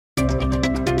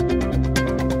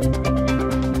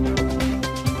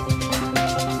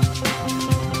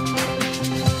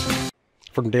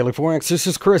From Daily Forex, this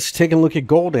is Chris taking a look at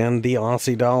gold and the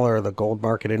Aussie dollar. The gold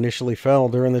market initially fell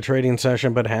during the trading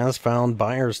session, but has found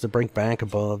buyers to break back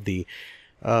above the,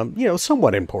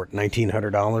 somewhat important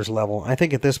 $1,900 level. I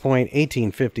think at this point,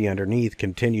 $1,850 underneath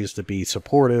continues to be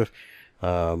supportive.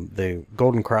 The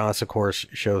Golden Cross, of course,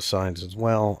 shows signs as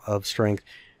well of strength,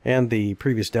 and the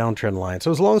previous downtrend line.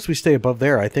 So as long as we stay above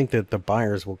there, I think that the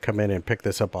buyers will come in and pick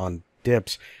this up on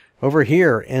dips. Over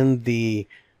here in the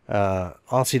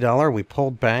Aussie dollar, we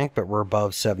pulled back, but we're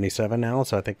above 77 now,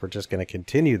 so I think we're just going to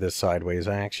continue this sideways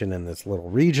action in this little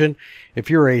region. If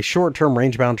you're a short-term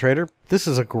range-bound trader, this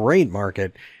is a great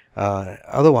market.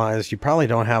 Otherwise, you probably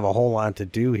don't have a whole lot to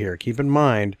do here. Keep in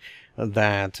mind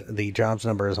that the jobs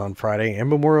number is on Friday and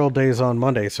Memorial Day is on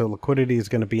Monday, so liquidity is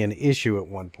going to be an issue at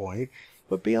one point.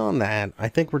 But beyond that, I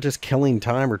think we're just killing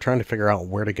time. We're trying to figure out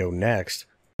where to go next.